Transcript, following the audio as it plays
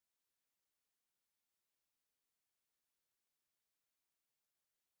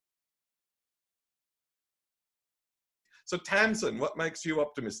So Tamsyn, what makes you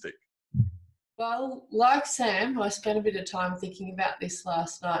optimistic? Well, like Sam, I spent a bit of time thinking about this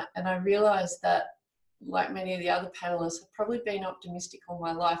last night, and I realised that, like many of the other panellists, I've probably been optimistic all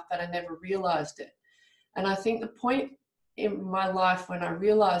my life, but I never realised it. And I think the point in my life when I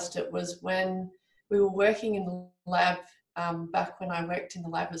realised it was when we were working in the lab, back when I worked in the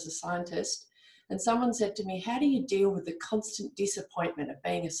lab as a scientist, and someone said to me, how do you deal with the constant disappointment of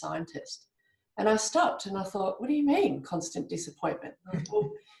being a scientist? And I stopped and I thought, what do you mean, constant disappointment?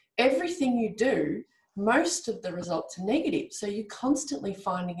 Well, everything you do, most of the results are negative. So you're constantly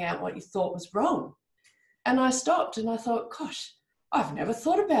finding out what you thought was wrong. And I stopped and I thought, gosh, I've never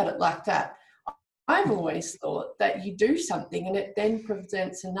thought about it like that. I've always thought that you do something and it then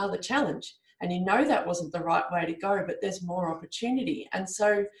presents another challenge. And you know that wasn't the right way to go, but there's more opportunity. And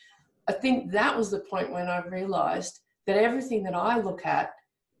so I think that was the point when I realised that everything that I look at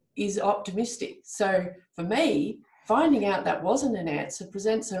is optimistic. So for me, finding out that wasn't an answer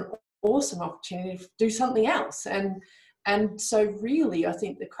presents an awesome opportunity to do something else. And so really, I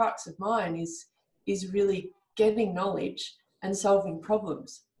think the crux of mine is really getting knowledge and solving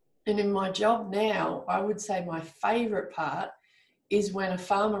problems. And in my job now, I would say my favourite part is when a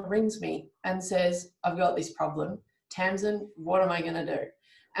farmer rings me and says, I've got this problem. Tamsyn, what am I going to do?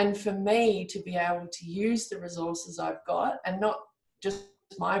 And for me to be able to use the resources I've got, and not just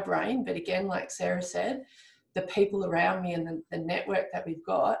my brain, but again, like Sarah said, the people around me and the network that we've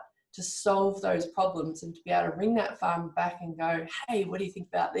got to solve those problems, and to be able to ring that farmer back and go, hey, what do you think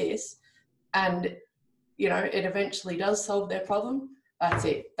about this? And, you know, it eventually does solve their problem. That's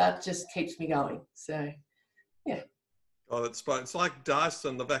it. That just keeps me going. So, yeah. Oh, it's like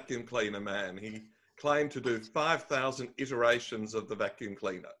Dyson, the vacuum cleaner man. He claimed to do 5,000 iterations of the vacuum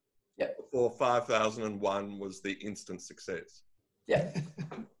cleaner. Yep. Before 5,001 was the instant success. Yeah.